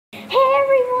Hey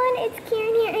everyone, it's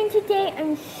Kiran here, and today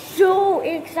I'm so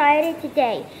excited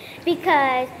today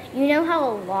because you know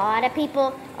how a lot of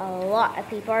people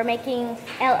are making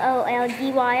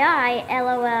LOLDYI,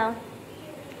 LOL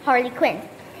Harley Quinn.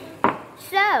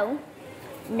 So,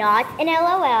 not an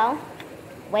LOL.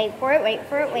 Wait for it.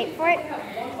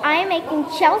 I'm making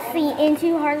Chelsea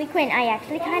into Harley Quinn. I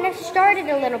actually kind of started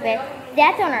a little bit.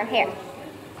 That's on her hair,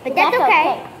 but that's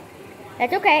okay.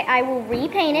 That's okay. I will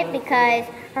repaint it because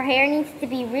her hair needs to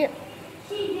be real.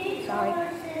 Sorry.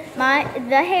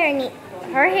 Her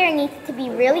hair needs to be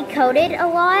really coated a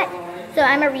lot. So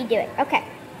I'm gonna redo it. Okay.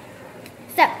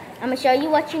 So I'm gonna show you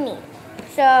what you need.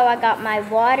 So I got my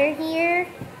water here,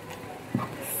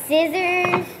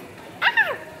 scissors.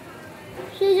 Ah!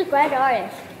 She's a great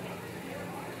artist.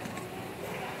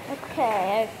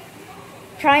 Okay.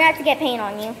 Try not to get paint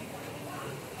on you.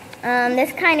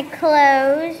 This kind of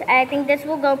clothes, I think this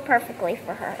will go perfectly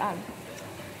for her.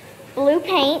 Blue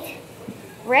paint,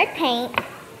 red paint,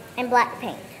 and black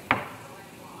paint.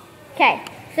 Okay,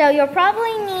 so you'll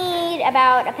probably need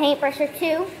about a paintbrush or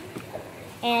two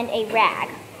and a rag.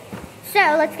 So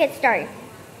let's get started.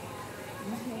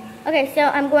 Okay, so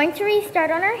I'm going to restart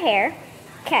on her hair.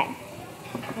 Okay,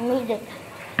 move this.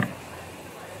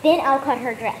 Then I'll cut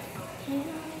her dress.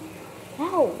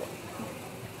 No.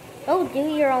 Oh, do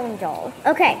your own doll.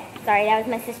 Okay, sorry, that was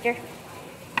my sister.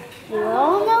 You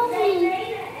all know me.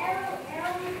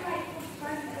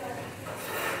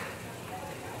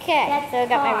 Okay, so I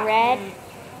got my red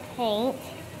paint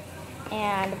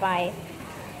and my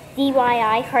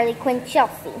DIY Harley Quinn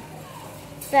Chelsea.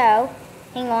 So,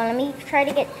 hang on, let me try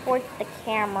to get towards the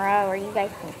camera where you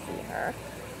guys can see her.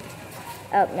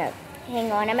 Oh, no.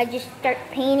 Hang on, I'm going to just start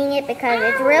painting it because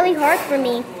it's really hard for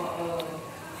me.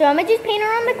 So I'm gonna just paint her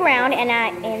on the ground,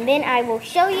 and then I will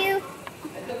show you,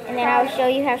 and then I will show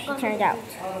you how she turns out.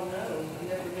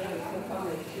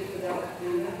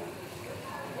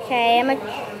 Okay, I'm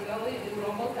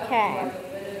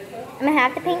gonna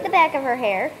have to paint the back of her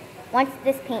hair once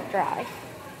this paint dries.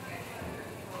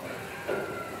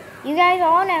 You guys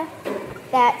all know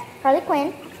that Harley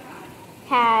Quinn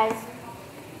has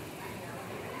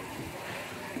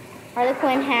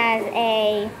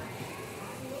a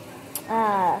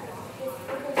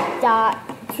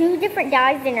two different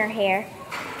dyes in her hair.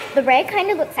 The red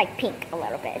kind of looks like pink a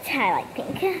little bit. I like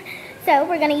pink. So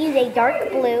we're going to use a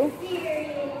dark blue.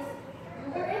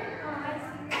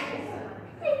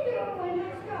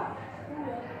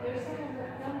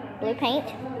 Blue paint.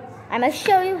 I'm going to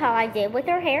show you how I did with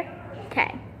her hair.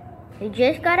 Okay. You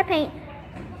just got to paint.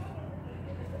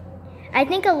 I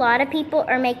think a lot of people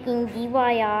are making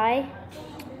DIY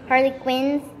Harley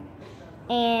Quinns.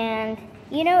 And,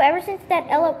 you know, ever since that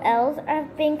LOLs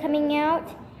have been coming out,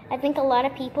 I think a lot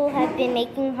of people have been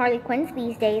making Harley Quinns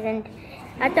these days. And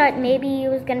I thought maybe it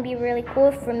was going to be really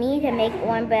cool for me to make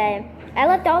one, but I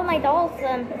left all my dolls.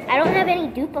 I don't have any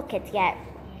duplicates yet.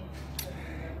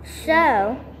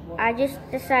 So, I just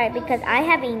decided, because I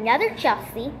have another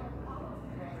Chelsea.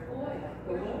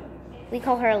 We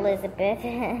call her Elizabeth.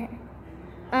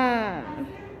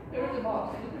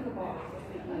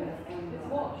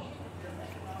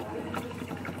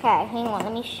 Okay, hang on,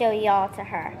 let me show y'all to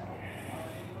her.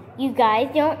 You guys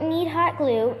don't need hot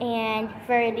glue, and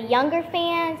for the younger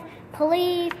fans,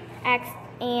 please ask,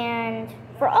 and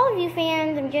for all of you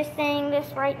fans, I'm just saying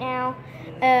this right now,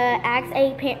 ask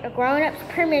a grown-up's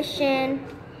permission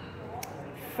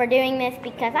for doing this,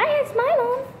 because I asked my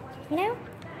mom, you know?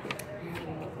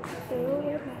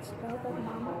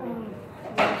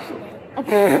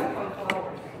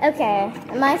 Okay,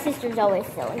 my sister's always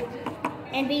silly.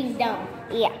 And being dumb.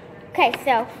 Yeah. Okay,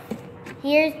 so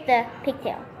here's the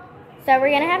pigtail. So we're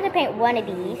going to have to paint one of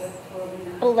these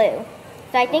blue.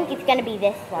 So I think it's going to be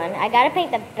this one. I got to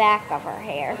paint the back of her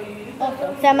hair.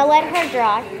 So I'm going to let her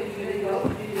dry.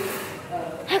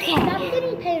 Okay. Stop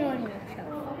getting paint on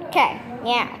yourself. Okay,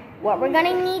 yeah. What we're going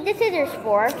to need the scissors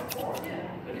for.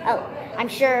 Oh, I'm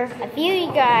sure a few of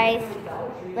you guys,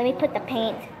 let me put the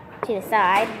paint to the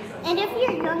side. And if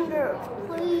you're younger,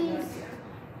 please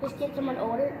just get someone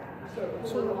older.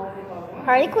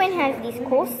 Harley Quinn has these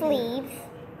cool sleeves.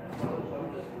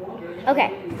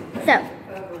 Okay, so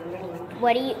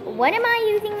what am I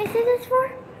using the scissors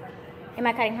for? Am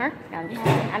I cutting her? No, I'm just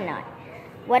kidding. I'm not.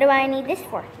 What do I need this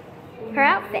for? Her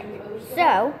outfit.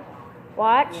 So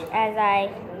watch as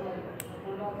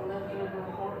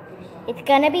it's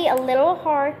gonna be a little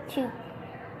hard to.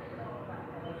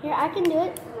 Here, I can do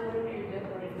it.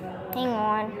 Hang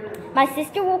on. My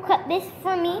sister will cut this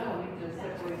for me.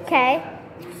 Okay,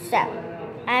 so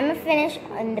I'm going to finish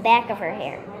on the back of her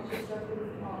hair.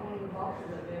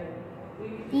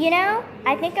 You know,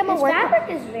 I think I'm gonna work. This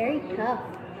fabric is very tough.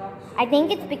 I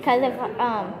think it's because of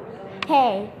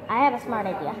Hey, I have a smart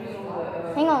idea.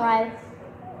 Hang on, Riley.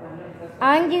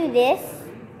 Undo this.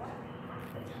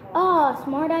 Oh,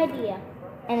 smart idea.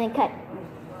 And then cut.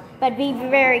 But be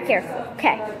very careful.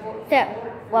 Okay. So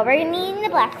what we're needing the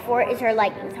black for is her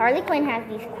leggings. Harley Quinn has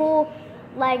these cool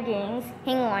leggings.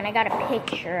 Hang on, I got a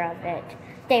picture of it.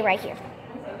 Stay right here.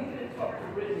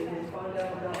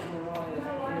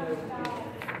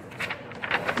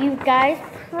 You guys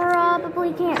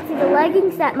probably can't see the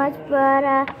leggings that much,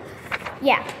 but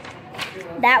yeah.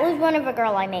 That was one of a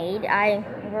girl I made. I'm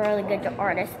a really good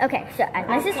artist. Okay, so as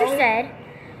my sister said,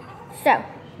 so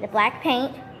the black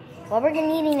paint, what we're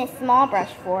needing a small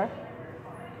brush for.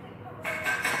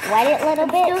 Wet it a little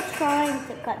bit. I'm still trying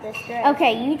to cut this dress.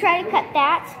 Okay, you try to cut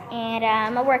that, and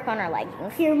I'm going to work on her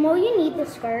leggings. Here, will you need the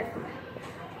skirt?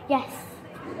 Yes.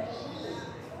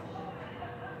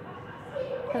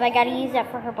 Because I got to use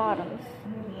that for her bottoms.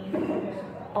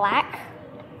 Black.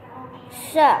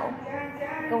 So,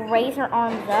 go raise her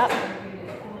arms up.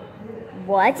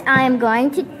 What I am going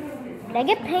to... Did I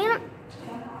get paint?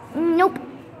 Nope.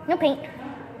 No paint.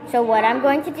 So what I'm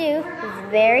going to do is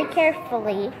very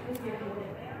carefully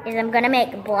is I'm going to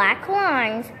make black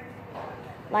lines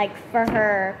like for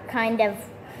her kind of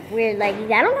weird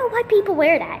leggings. I don't know why people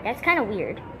wear that. That's kind of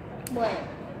weird. What?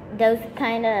 Those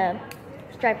kind of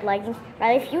striped leggings.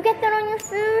 Riley, if you get that on your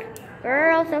food,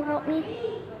 girl, so help me.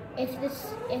 If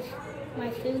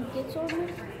my food gets on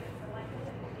me?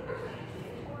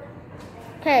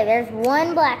 Okay, there's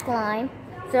one black line.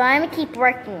 So I'm going to keep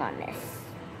working on this.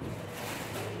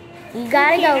 You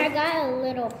got to go. I got a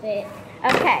little bit.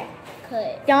 Okay.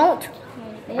 Cut. Don't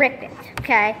rip it,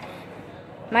 okay?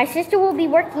 My sister will be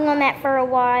working on that for a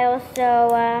while, so,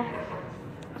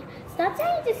 Stop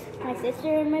saying just my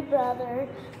sister and my brother.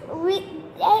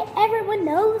 Everyone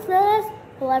knows us.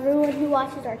 Well, everyone who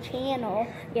watches our channel.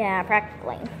 Yeah,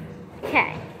 practically.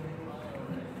 Okay.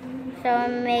 So I'm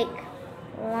going to make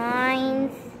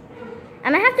lines.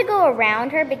 I'm going to have to go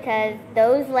around her because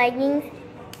those leggings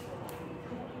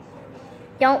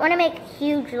don't want to make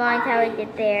huge lines how I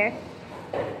did there.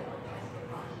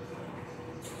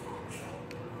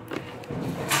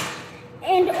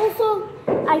 And also,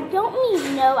 I don't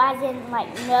mean know as in like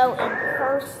know in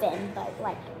person, but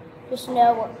like just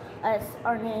know us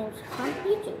our names on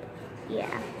YouTube.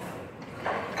 Yeah.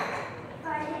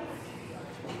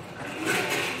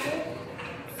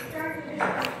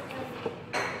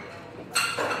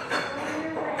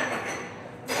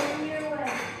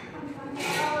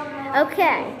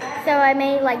 Okay, so I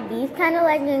made like these kind of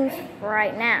leggings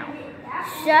right now.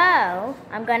 So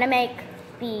I'm gonna make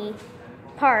the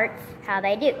parts how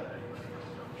they do,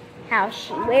 how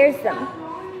she wears them.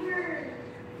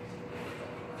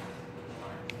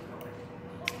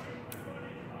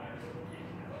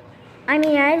 I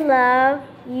mean, I love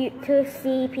to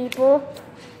see people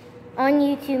on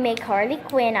YouTube make Harley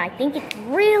Quinn. I think it's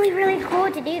really, really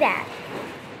cool to do that.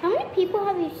 How many people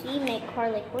have you seen make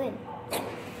Harley Quinn?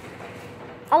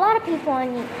 A lot of people on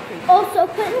YouTube. Also,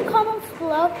 put in the comments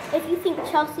below if you think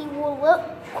Chelsea will look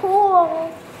cool.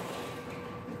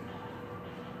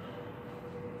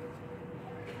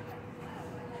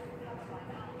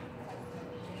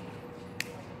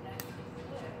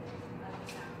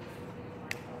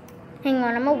 Hang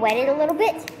on, I'm gonna wet it a little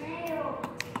bit.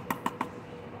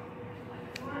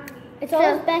 It's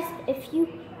always best if you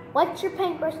wet your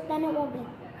paintbrush, then it won't be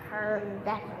hard.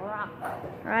 That rock.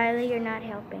 Riley, you're not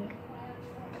helping.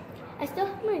 I still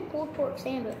have my pulled pork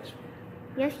sandwich.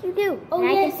 Yes, you do. Oh,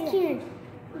 and yes, Kiran.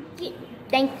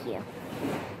 Thank you.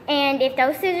 And if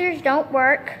those scissors don't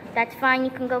work, that's fine. You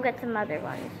can go get some other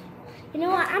ones. You know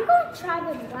what? I'm going to try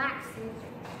the black scissors.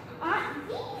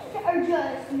 These are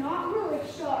just not really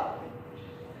sharp.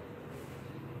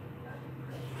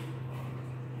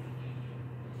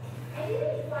 Maybe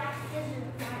these black scissors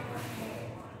might work better.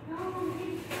 No,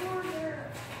 these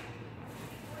shorter.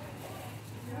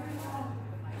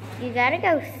 You gotta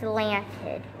go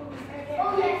slanted.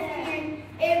 Oh, yes, Kiran.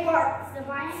 It works. The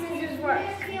black scissors work.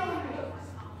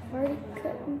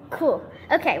 Cool.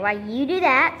 Okay, while you do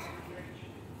that,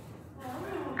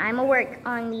 I'm gonna work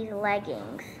on these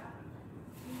leggings.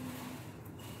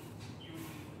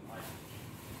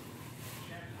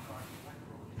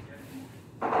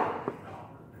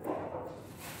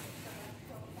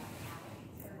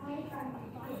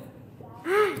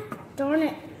 Darn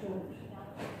it.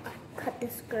 Cut the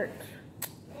skirt.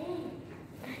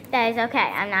 That is okay.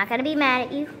 I'm not gonna be mad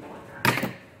at you.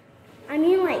 I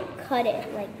mean, like, cut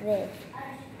it like this.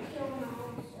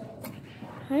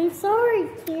 I'm sorry,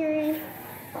 Kiran.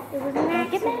 It was an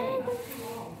accident.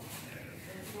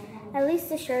 At least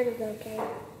the shirt is okay.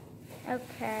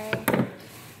 Okay.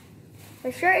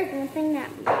 The shirt is one thing that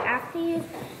we have to use.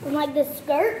 And like the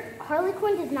skirt, Harley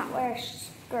Quinn does not wear a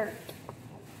skirt.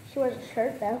 She wears a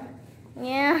shirt though.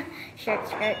 Yeah, skirt.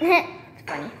 It's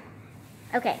funny.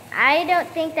 Okay, I don't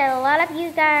think that a lot of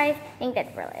you guys think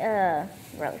that's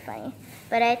really funny.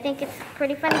 But I think it's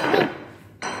pretty funny to me.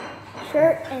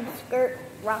 Shirt and skirt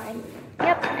rhyme.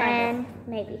 Yep, and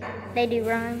Maybe. they do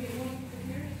rhyme.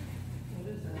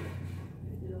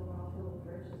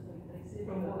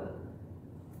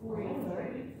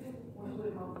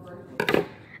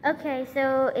 Okay,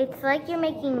 so it's like you're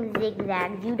making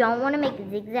zigzags. You don't want to make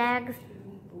zigzags.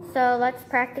 So let's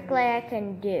practice what I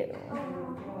can do.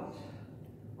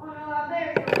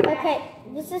 Okay,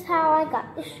 this is how I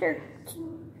got the shirt.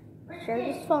 The shirt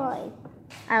is fine.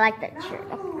 I like that shirt.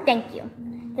 Thank you.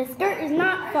 The skirt is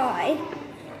not fine.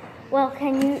 Well,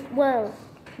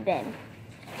 then.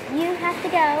 You have to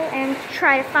go and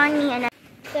try to find me another.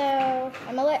 So,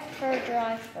 I'm gonna let her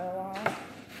dry for a while.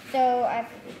 So, I've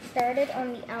started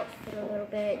on the outfit a little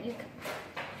bit. You can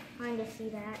kind of see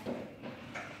that.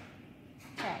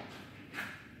 Okay.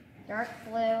 Dark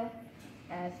blue,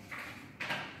 as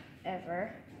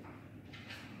ever.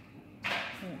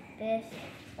 And this.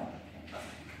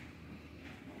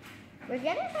 We're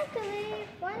gonna have to leave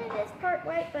one of this part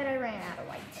white, but I ran out of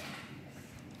white.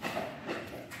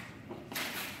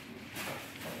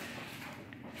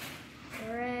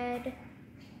 Red.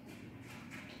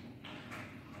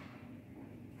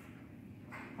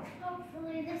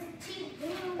 Hopefully this is too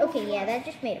blue. Okay, yeah, that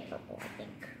just made it purple, I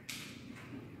think.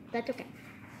 That's okay.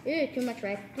 Ew, too much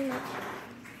red, too much.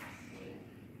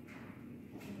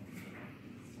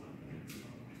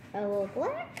 A little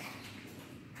black.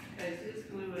 Guys, this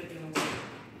glue ain't gonna work.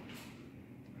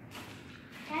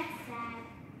 That's sad.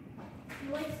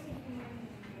 What's the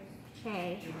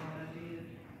Okay. You know what I did?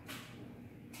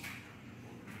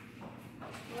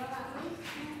 Well,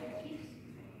 at least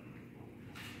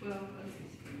Well, this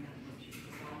is not much. It's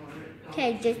all right.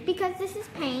 Okay, just because this is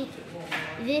paint,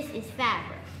 this is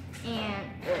fabric. And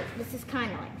this is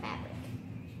kind of like fabric.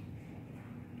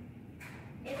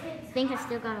 I think I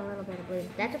still got a little bit of blue.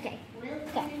 That's okay.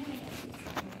 Okay.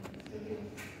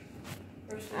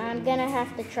 I'm gonna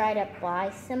have to try to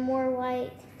buy some more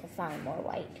white to find more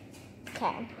white.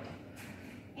 Okay.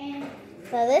 And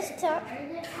So this top. how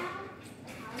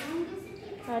long does it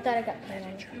take? Oh, I thought I got paint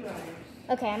on.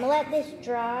 Okay, I'm gonna let this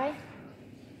dry.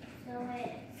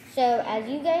 So as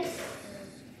you guys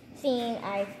seen,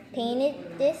 I've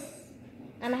painted this.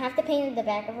 I'm gonna have to paint the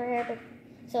back of her hair, but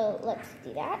so let's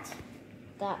do that.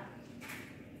 Got.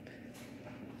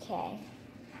 Okay.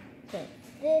 Paint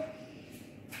this.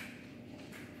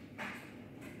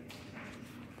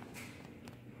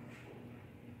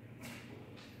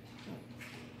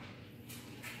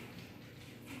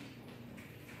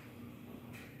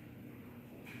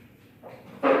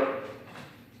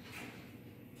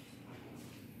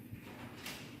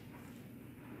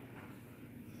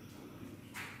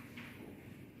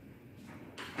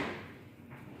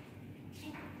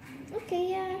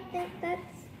 Okay, yeah, I think that's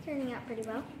turning out pretty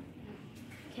well.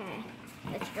 Okay,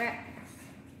 let's wrap this.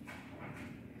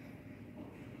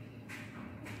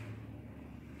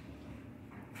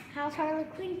 How's Harley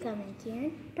Quinn coming,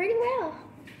 Kiran? Pretty well.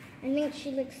 I think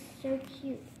she looks so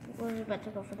cute. We're about to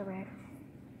go for the red.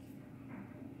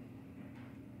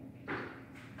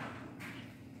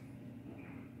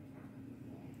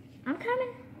 I'm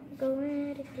coming. Go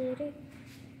red, did it.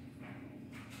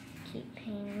 Keep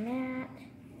painting that.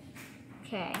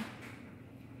 Okay.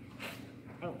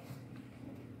 Oh.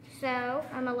 So,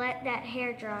 I'm gonna let that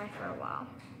hair dry for a while.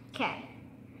 Okay.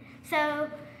 So,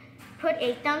 put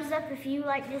a thumbs up if you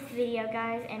like this video,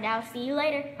 guys, and I'll see you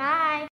later. Bye.